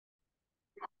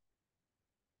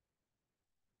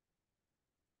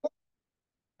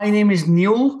My name is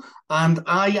Neil, and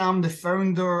I am the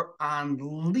founder and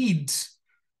lead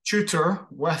tutor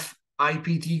with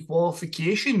IPT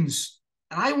qualifications.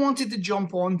 And I wanted to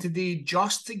jump on today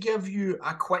just to give you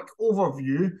a quick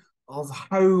overview of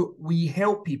how we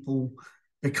help people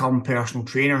become personal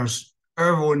trainers,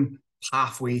 our own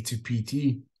pathway to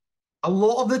PT. A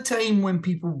lot of the time, when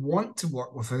people want to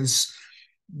work with us,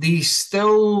 they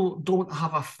still don't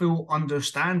have a full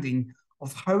understanding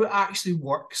of how it actually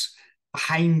works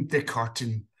behind the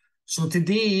curtain. So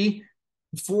today,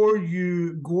 before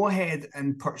you go ahead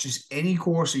and purchase any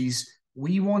courses,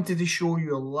 we wanted to show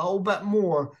you a little bit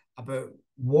more about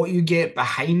what you get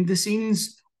behind the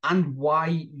scenes and why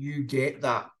you get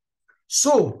that.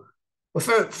 So,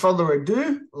 without further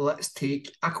ado, let's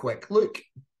take a quick look.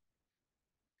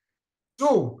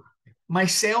 So,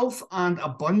 myself and a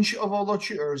bunch of other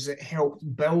tutors that helped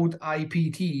build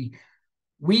IPT,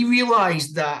 we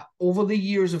realized that over the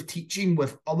years of teaching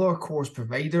with other course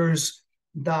providers,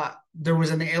 that there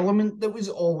was an element that was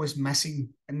always missing,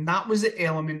 and that was the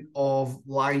element of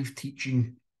live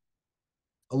teaching.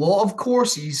 A lot of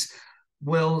courses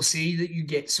will say that you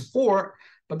get support,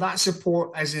 but that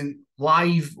support isn't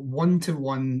live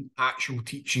one-to-one actual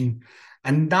teaching.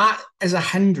 And that is a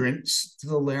hindrance to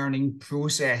the learning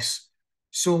process.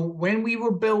 So when we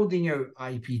were building out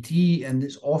IPT and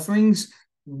its offerings,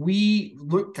 we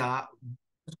looked at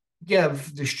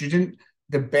give the student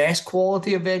the best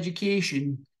quality of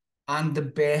education and the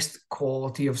best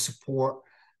quality of support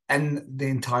in the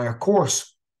entire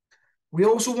course. We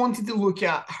also wanted to look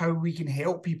at how we can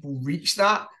help people reach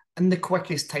that in the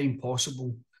quickest time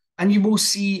possible. And you will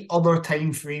see other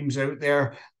time frames out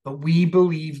there, but we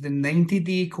believe the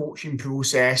 90-day coaching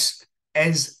process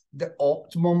is the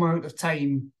optimum amount of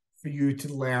time for you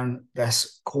to learn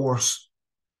this course.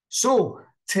 So,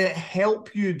 to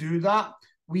help you do that,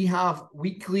 we have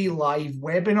weekly live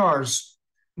webinars.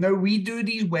 Now, we do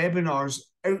these webinars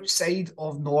outside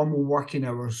of normal working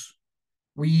hours.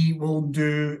 We will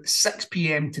do 6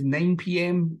 p.m. to 9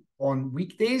 p.m. on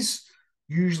weekdays,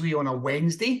 usually on a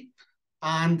Wednesday,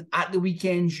 and at the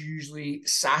weekends, usually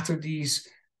Saturdays,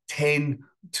 10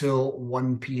 till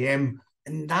 1 p.m.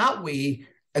 And that way,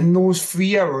 in those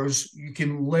 3 hours, you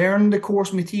can learn the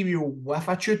course material with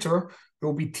a tutor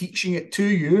who'll be teaching it to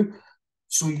you,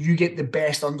 so you get the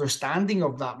best understanding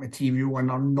of that material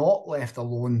and are not left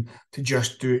alone to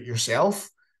just do it yourself.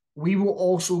 We will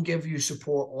also give you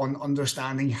support on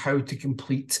understanding how to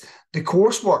complete the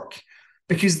coursework,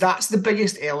 because that's the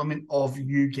biggest element of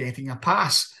you getting a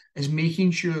pass, is making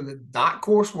sure that that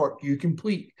coursework you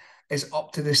complete is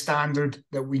up to the standard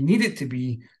that we need it to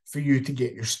be for you to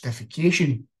get your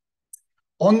certification.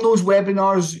 On those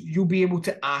webinars, you'll be able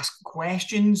to ask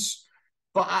questions,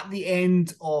 but at the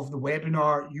end of the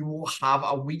webinar, you will have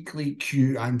a weekly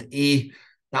Q&A.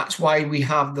 That's why we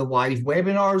have the live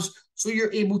webinars, so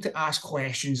you're able to ask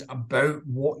questions about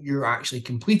what you're actually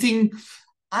completing,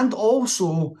 and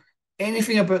also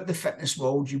anything about the fitness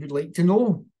world you would like to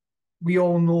know. We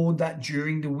all know that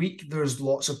during the week, there's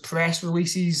lots of press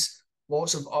releases,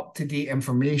 lots of up-to-date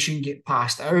information get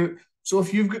passed out. So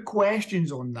if you've got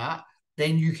questions on that,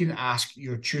 then you can ask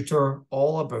your tutor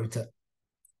all about it.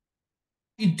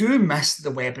 If you do miss the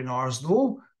webinars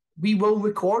though, we will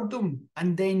record them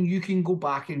and then you can go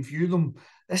back and view them.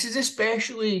 This is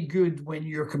especially good when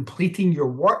you're completing your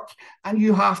work and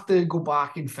you have to go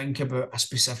back and think about a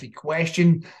specific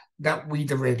question that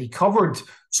we'd already covered.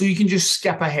 So you can just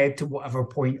skip ahead to whatever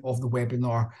point of the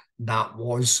webinar that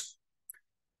was.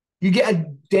 You get a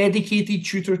dedicated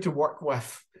tutor to work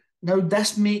with. Now,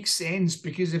 this makes sense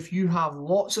because if you have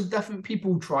lots of different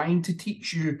people trying to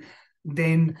teach you,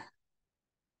 then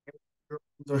your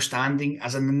understanding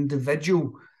as an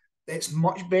individual, it's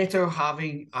much better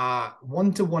having a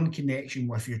one-to-one connection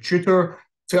with your tutor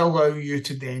to allow you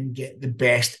to then get the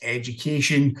best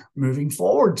education moving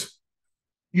forward.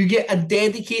 You get a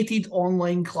dedicated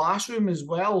online classroom as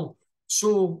well,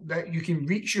 so that you can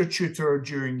reach your tutor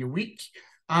during the week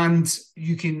and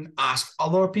you can ask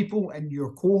other people in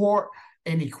your cohort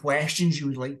any questions you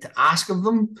would like to ask of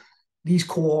them. These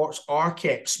cohorts are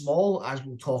kept small, as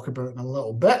we'll talk about in a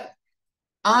little bit.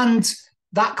 And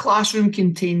that classroom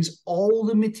contains all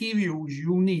the materials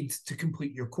you'll need to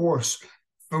complete your course,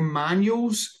 from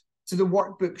manuals to the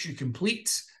workbooks you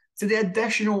complete, to the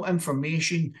additional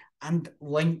information and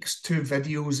links to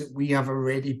videos that we have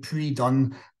already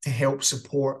pre-done to help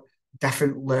support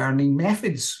different learning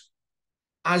methods.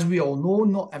 As we all know,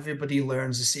 not everybody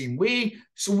learns the same way,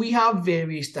 so we have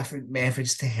various different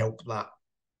methods to help that.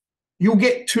 You'll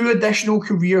get 2 additional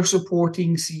career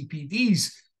supporting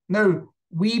CPDs. Now,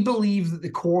 we believe that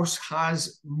the course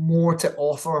has more to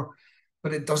offer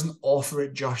but it doesn't offer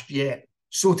it just yet.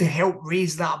 So to help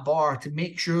raise that bar, to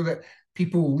make sure that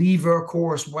people leave our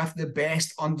course with the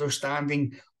best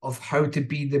understanding of how to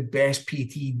be the best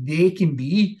PT they can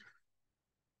be,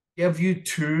 give you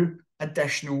 2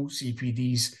 additional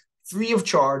CPDs free of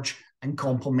charge and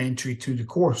complimentary to the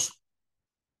course.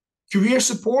 Career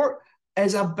support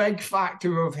is a big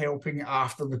factor of helping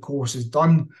after the course is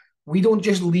done. We don't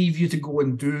just leave you to go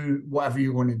and do whatever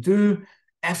you're going to do.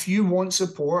 If you want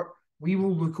support, we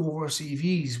will look over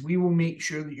CVs. We will make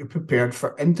sure that you're prepared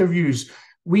for interviews.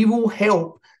 We will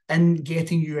help in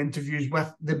getting you interviews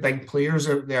with the big players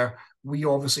out there. We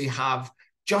obviously have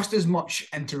just as much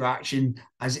interaction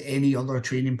as any other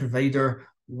training provider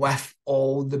with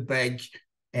all the big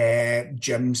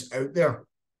gyms out there.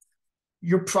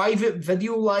 Your private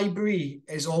video library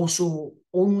is also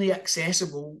only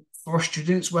accessible for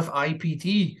students with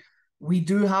IPT. We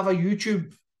do have a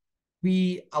YouTube.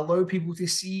 We allow people to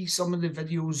see some of the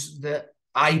videos that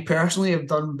I personally have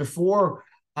done before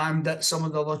and that some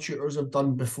of the other tutors have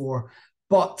done before.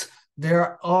 But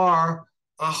there are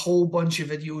a whole bunch of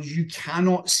videos you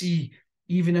cannot see,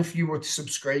 even if you were to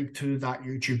subscribe to that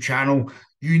YouTube channel.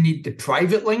 You need the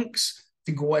private links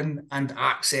to go in and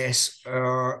access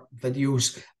our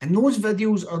videos. And those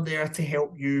videos are there to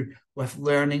help you with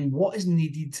learning what is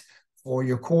needed for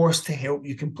your course to help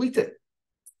you complete it.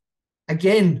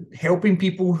 Again, helping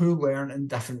people who learn in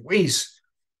different ways.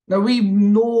 Now, we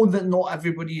know that not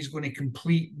everybody is going to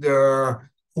complete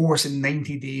their course in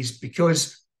 90 days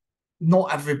because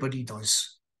not everybody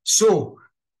does. So,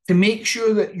 to make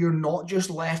sure that you're not just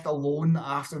left alone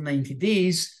after 90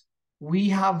 days, we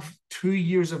have 2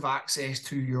 years of access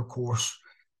to your course.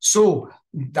 So,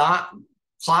 that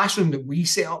classroom that we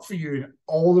set up for you,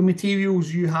 all the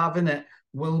materials you have in it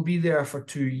will be there for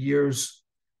 2 years.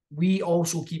 We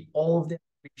also keep all of the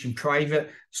information private.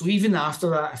 So even after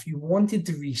that, if you wanted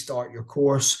to restart your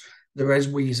course, there is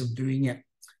ways of doing it.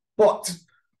 But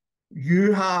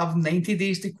you have 90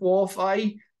 days to qualify,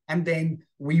 and then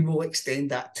we will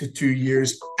extend that to 2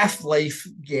 years if life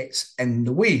gets in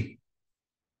the way.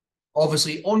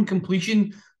 Obviously, on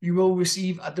completion, you will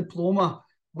receive a diploma,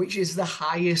 which is the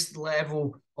highest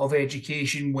level of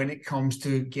education when it comes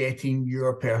to getting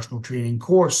your personal training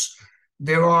course.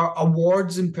 There are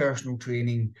awards in personal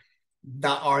training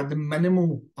that are the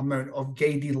minimal amount of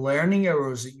guided learning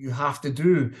hours that you have to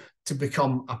do to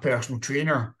become a personal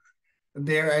trainer.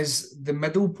 There is the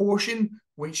middle portion,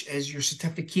 which is your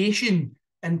certification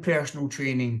in personal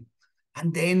training.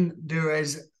 And then there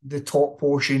is the top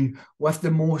portion with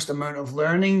the most amount of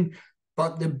learning,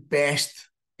 but the best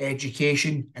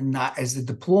education, and that is the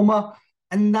diploma.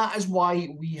 And that is why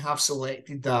we have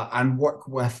selected that and work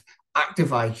with Active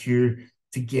IQ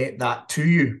to get that to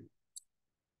you.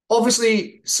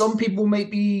 Obviously, some people might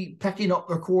be picking up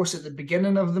their course at the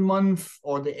beginning of the month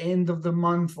or the end of the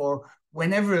month or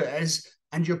whenever it is,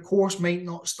 and your course might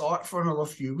not start for another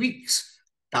few weeks.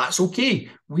 That's okay.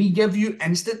 We give you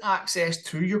instant access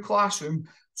to your classroom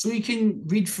so you can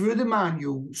read through the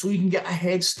manual, so you can get a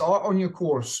head start on your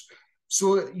course,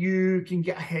 so that you can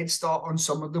get a head start on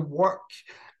some of the work.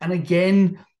 And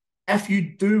again, if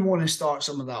you do want to start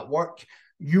some of that work,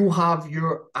 you'll have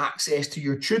your access to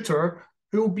your tutor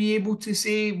who will be able to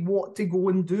say what to go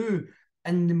and do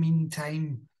in the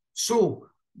meantime. So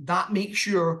that makes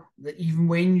sure that even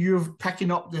when you're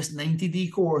picking up this 90-day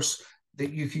course,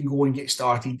 that you can go and get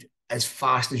started as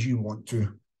fast as you want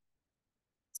to.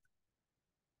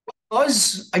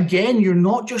 Us, again, you're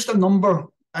not just a number,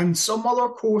 and some other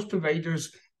course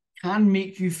providers can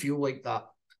make you feel like that.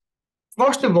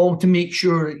 First of all, to make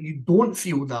sure that you don't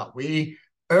feel that way,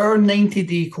 our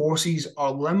 90-day courses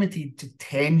are limited to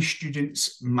 10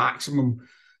 students maximum,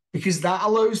 because that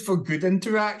allows for good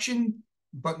interaction,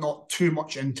 but not too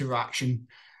much interaction.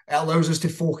 It allows us to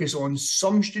focus on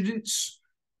some students,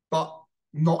 but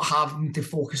not having to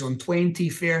focus on 20,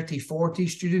 30, 40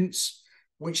 students,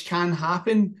 which can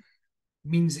happen,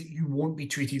 means that you won't be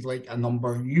treated like a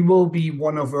number. You will be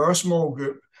one of our small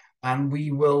group, and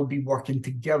we will be working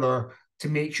together to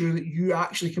make sure that you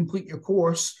actually complete your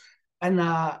course in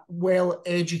a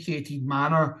well-educated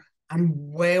manner and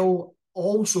well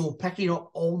also picking up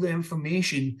all the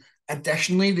information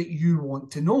additionally that you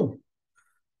want to know.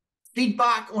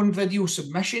 Feedback on video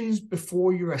submissions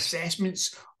before your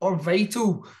assessments are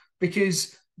vital,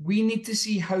 because we need to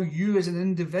see how you as an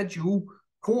individual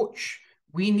coach.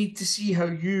 We need to see how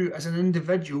you as an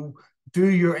individual do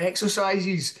your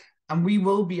exercises, and we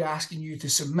will be asking you to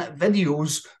submit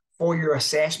videos for your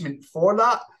assessment for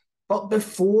that. But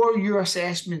before your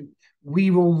assessment,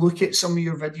 we will look at some of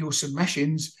your video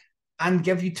submissions and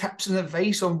give you tips and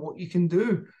advice on what you can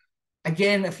do.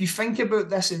 Again, if you think about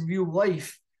this in real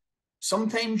life,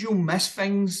 sometimes you'll miss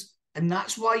things. And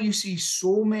that's why you see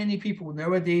so many people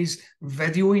nowadays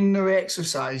videoing their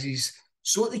exercises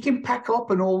so they can pick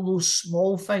up on all those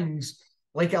small things,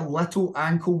 like a little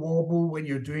ankle wobble when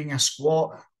you're doing a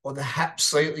squat or the hip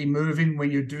slightly moving when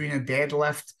you're doing a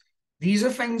deadlift. These are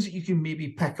things that you can maybe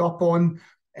pick up on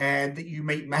that you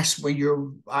might miss when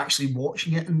you're actually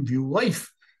watching it in real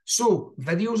life. So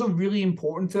videos are really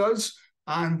important to us,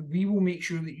 and we will make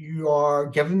sure that you are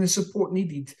given the support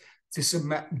needed to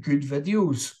submit good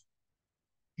videos.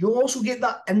 You'll also get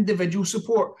that individual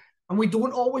support. And we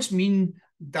don't always mean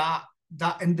that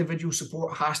that individual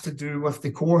support has to do with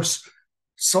the course.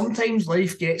 Sometimes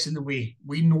life gets in the way.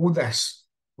 We know this.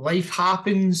 Life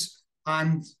happens,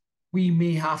 and we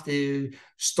may have to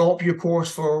stop your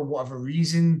course for whatever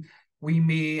reason. We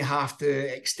may have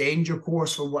to extend your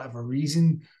course for whatever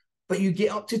reason. But you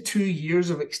get up to 2 years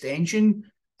of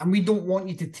extension, and we don't want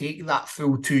you to take that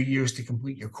full 2 years to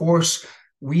complete your course.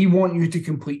 We want you to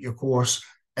complete your course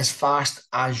as fast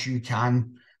as you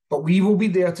can. But we will be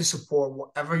there to support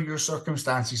whatever your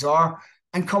circumstances are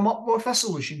and come up with a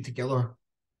solution together.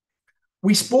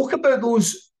 We spoke about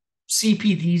those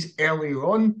CPDs earlier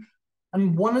on,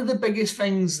 and one of the biggest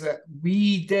things that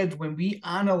we did when we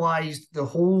analysed the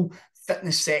whole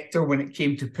fitness sector when it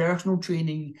came to personal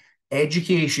training,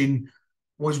 education,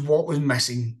 was what was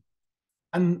missing.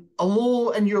 And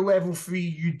although in your level 3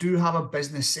 you do have a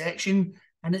business section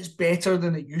and it's better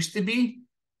than it used to be,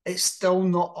 it's still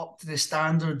not up to the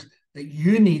standard that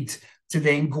you need to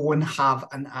then go and have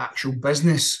an actual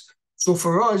business. So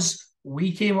for us,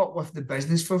 we came up with the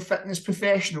Business for Fitness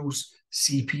Professionals,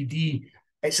 CPD.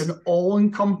 It's an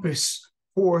all-encompass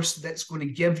course that's going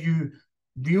to give you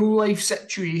real-life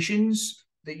situations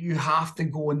that you have to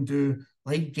go and do,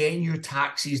 like getting your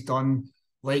taxes done,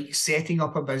 like setting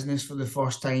up a business for the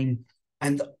first time.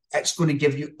 And it's going to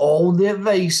give you all the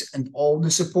advice and all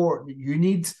the support that you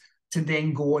need to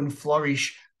then go and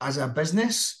flourish as a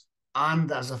business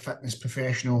and as a fitness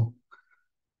professional.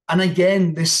 And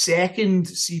again, the second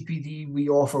CPD we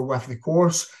offer with the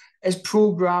course is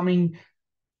programming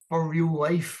for real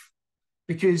life.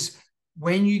 Because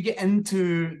when you get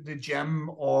into the gym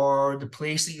or the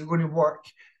place that you're going to work,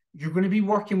 you're going to be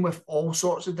working with all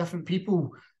sorts of different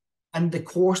people. And the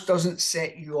course doesn't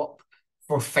set you up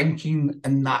for thinking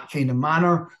in that kind of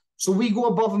manner. So we go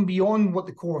above and beyond what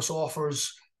the course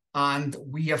offers, and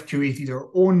we have curated our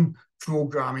own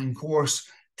programming course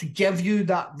to give you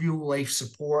that real life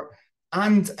support.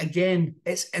 And again,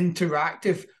 it's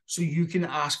interactive, so you can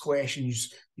ask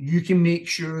questions. You can make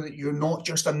sure that you're not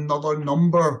just another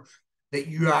number, that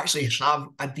you actually have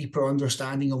a deeper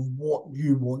understanding of what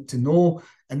you want to know.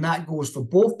 And that goes for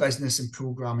both business and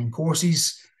programming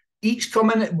courses. Each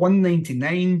come in at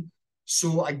 $199.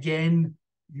 So again,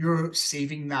 you're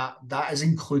saving that. That is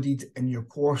included in your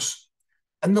course.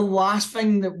 And the last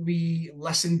thing that we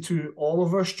listened to all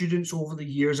of our students over the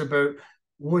years about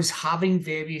was having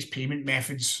various payment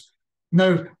methods.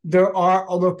 Now, there are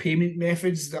other payment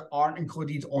methods that aren't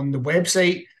included on the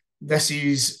website. This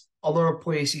is other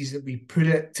places that we put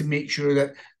it to make sure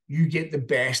that you get the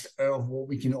best out of what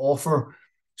we can offer.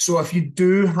 So if you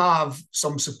do have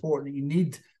some support that you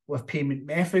need with payment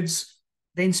methods,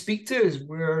 then speak to us.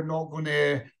 We're not going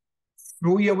to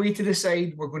throw you away to the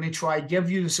side. We're going to try give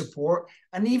you the support.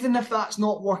 And even if that's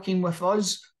not working with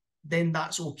us, then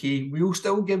that's okay. We'll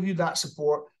still give you that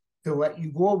support to let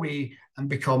you go away and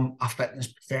become a fitness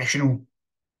professional.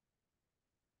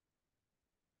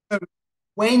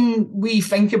 When we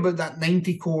think about that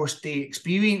 90 course day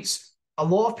experience, a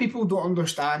lot of people don't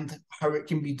understand how it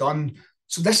can be done.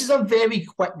 So this is a very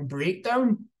quick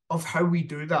breakdown of how we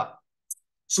do that.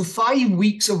 So 5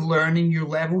 weeks of learning your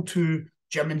level 2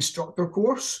 gym instructor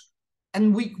course.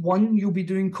 In week 1, you'll be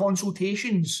doing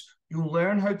consultations. You'll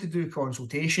learn how to do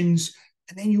consultations,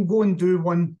 and then you'll go and do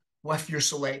one with your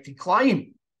selected client.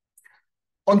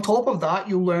 On top of that,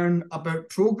 you'll learn about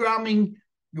programming.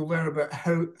 You'll learn about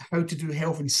how to do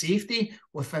health and safety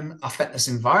within a fitness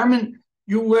environment.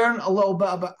 You'll learn a little bit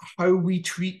about how we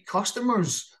treat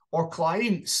customers or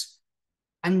clients.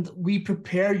 And we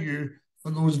prepare you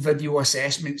for those video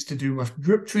assessments to do with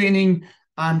group training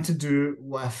and to do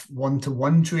with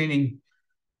one-to-one training.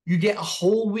 You get a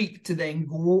whole week to then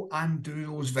go and do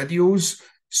those videos,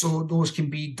 so those can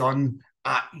be done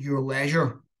at your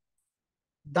leisure.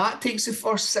 That takes the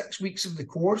first 6 weeks of the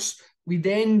course. We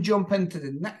then jump into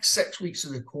the next 6 weeks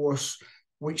of the course,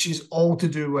 which is all to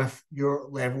do with your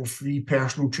level 3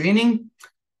 personal training.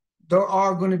 There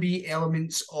are going to be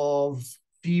elements of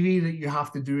theory that you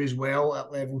have to do as well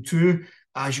at level 2,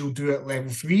 as you'll do at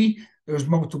level 3. There's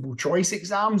multiple choice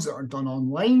exams that are done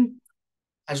online,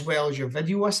 as well as your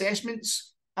video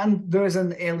assessments, and there is an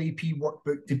LAP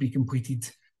workbook to be completed.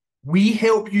 We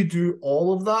help you do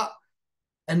all of that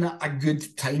in a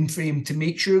good time frame to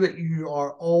make sure that you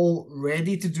are all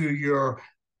ready to do your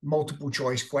multiple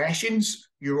choice questions,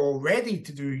 you're all ready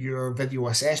to do your video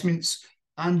assessments,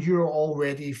 and you're all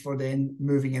ready for then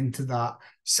moving into that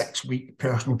 6-week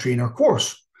personal trainer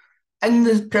course. In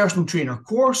the personal trainer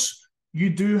course, you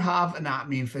do have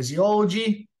anatomy and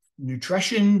physiology,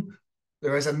 nutrition.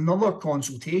 There is another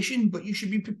consultation, but you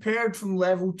should be prepared from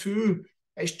level 2.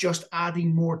 It's just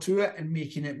adding more to it and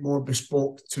making it more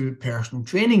bespoke to personal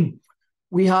training.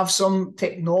 We have some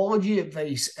technology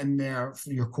advice in there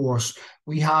for your course.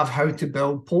 We have how to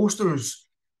build posters.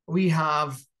 We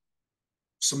have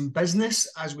some business,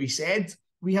 as we said.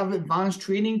 We have advanced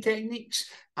training techniques,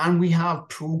 and we have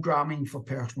programming for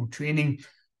personal training.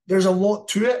 There's a lot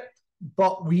to it,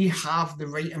 but we have the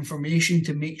right information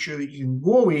to make sure that you can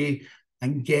go away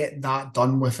and get that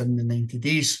done within the 90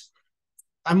 days.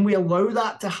 And we allow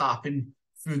that to happen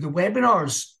through the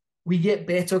webinars. We get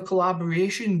better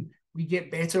collaboration. We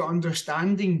get better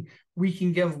understanding. We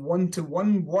can give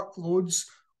one-to-one workloads,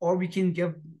 or we can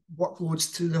give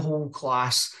workloads to the whole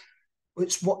class.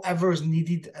 It's whatever is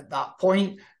needed at that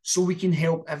point, so we can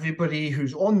help everybody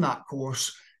who's on that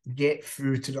course get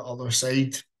through to the other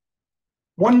side.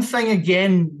 One thing,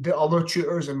 again, the other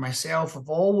tutors and myself have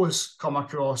always come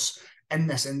across in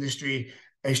this industry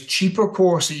is cheaper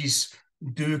courses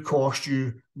do cost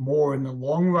you more in the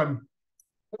long run.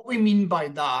 What we mean by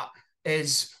that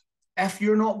is if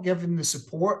you're not given the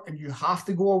support and you have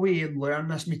to go away and learn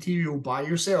this material by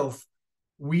yourself,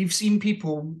 we've seen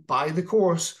people buy the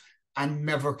course and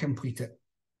never complete it.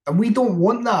 And we don't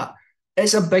want that.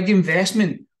 It's a big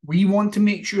investment. We want to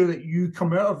make sure that you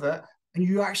come out of it and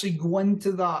you actually go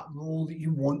into that role that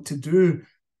you want to do.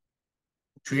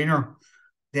 Trainer,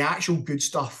 the actual good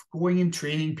stuff, going and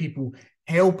training people,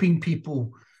 helping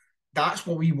people. That's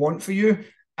what we want for you.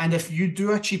 And if you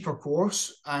do a cheaper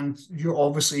course, and you're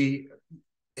obviously,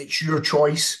 it's your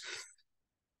choice.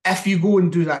 If you go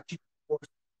and do that cheaper course,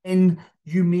 then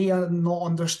you may not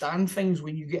understand things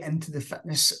when you get into the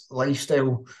fitness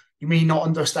lifestyle. You may not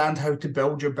understand how to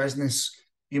build your business.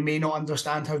 You may not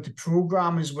understand how to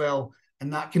program as well.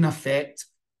 And that can affect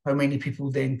how many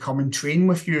people then come and train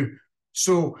with you.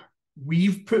 So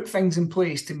we've put things in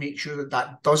place to make sure that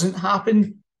that doesn't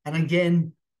happen. And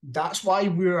again, that's why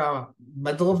we're a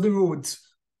middle of the road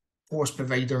course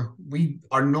provider. We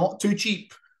are not too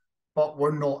cheap, but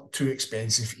we're not too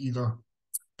expensive either.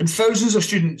 And thousands of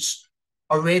students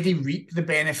already reap the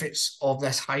benefits of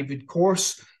this hybrid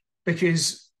course,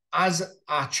 because as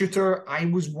a tutor, I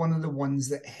was one of the ones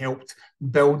that helped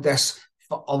build this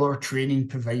for other training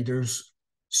providers.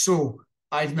 So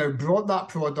I've now brought that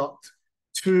product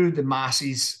to the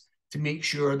masses to make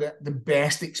sure that the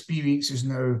best experience is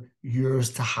now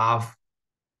yours to have.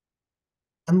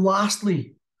 And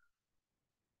lastly,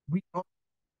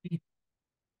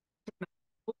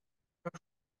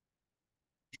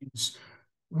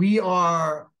 we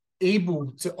are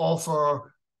able to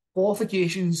offer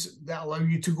qualifications that allow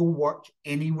you to go work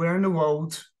anywhere in the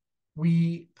world.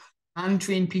 We can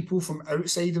train people from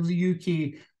outside of the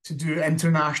UK to do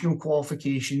international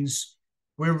qualifications.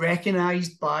 We're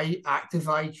recognised by Active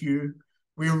IQ.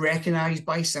 We're recognised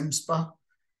by CIMSPA.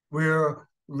 We're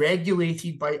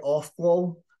regulated by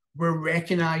Ofqual. We're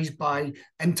recognised by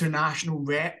international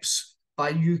reps,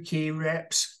 by UK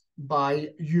reps, by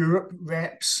Europe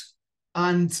reps.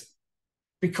 And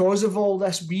because of all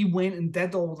this, we went and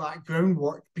did all that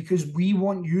groundwork because we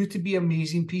want you to be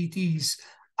amazing PTs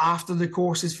after the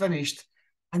course is finished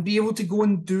and be able to go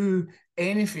and do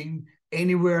anything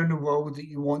anywhere in the world that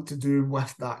you want to do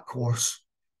with that course.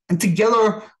 And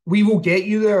together, we will get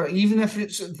you there, even if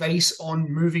it's advice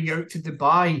on moving out to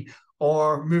Dubai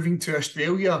or moving to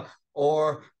Australia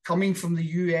or coming from the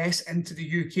US into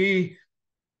the UK.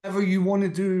 Whatever you want to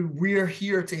do, we're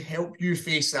here to help you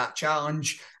face that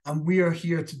challenge, and we are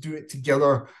here to do it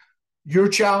together. Your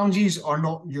challenges are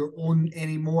not your own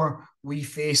anymore. We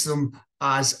face them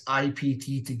as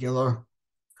IPT together.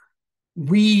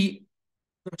 We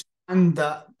understand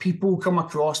that people come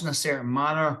across in a certain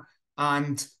manner,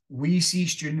 and we see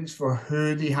students for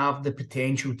who they have the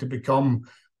potential to become,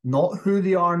 not who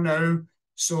they are now.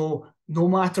 So no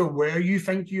matter where you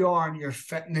think you are in your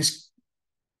fitness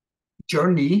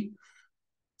journey,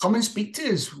 come and speak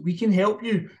to us. We can help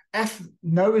you. If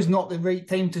now is not the right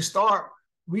time to start,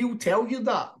 we'll tell you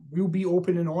that. We'll be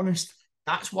open and honest.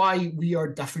 That's why we are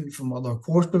different from other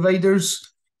course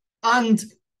providers. And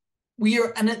we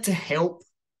are in it to help.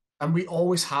 And we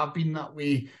always have been that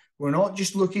way. We're not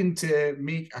just looking to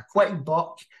make a quick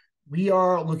buck. We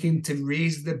are looking to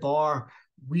raise the bar.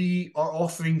 We are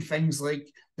offering things like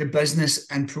the business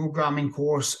and programming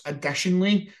course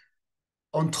additionally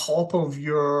on top of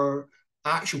your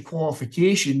actual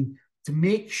qualification to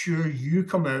make sure you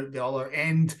come out the other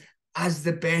end as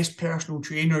the best personal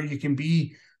trainer you can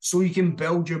be, so you can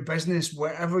build your business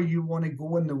wherever you want to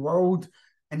go in the world,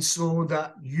 and so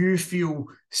that you feel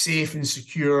safe and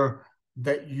secure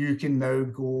that you can now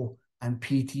go and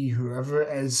PT whoever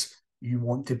it is you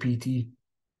want to PT.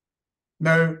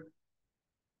 Now,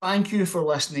 thank you for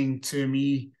listening to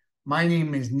me. My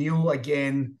name is Neil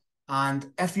again. And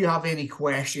if you have any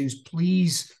questions,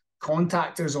 please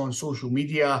contact us on social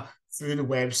media, through the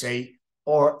website,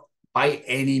 or by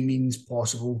any means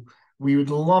possible. We would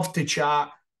love to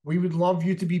chat. We would love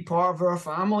you to be part of our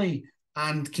family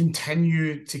and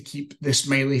continue to keep the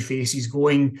smiley faces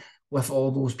going with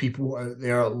all those people out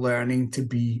there learning to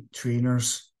be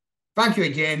trainers. Thank you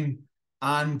again,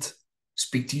 and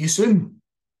speak to you soon.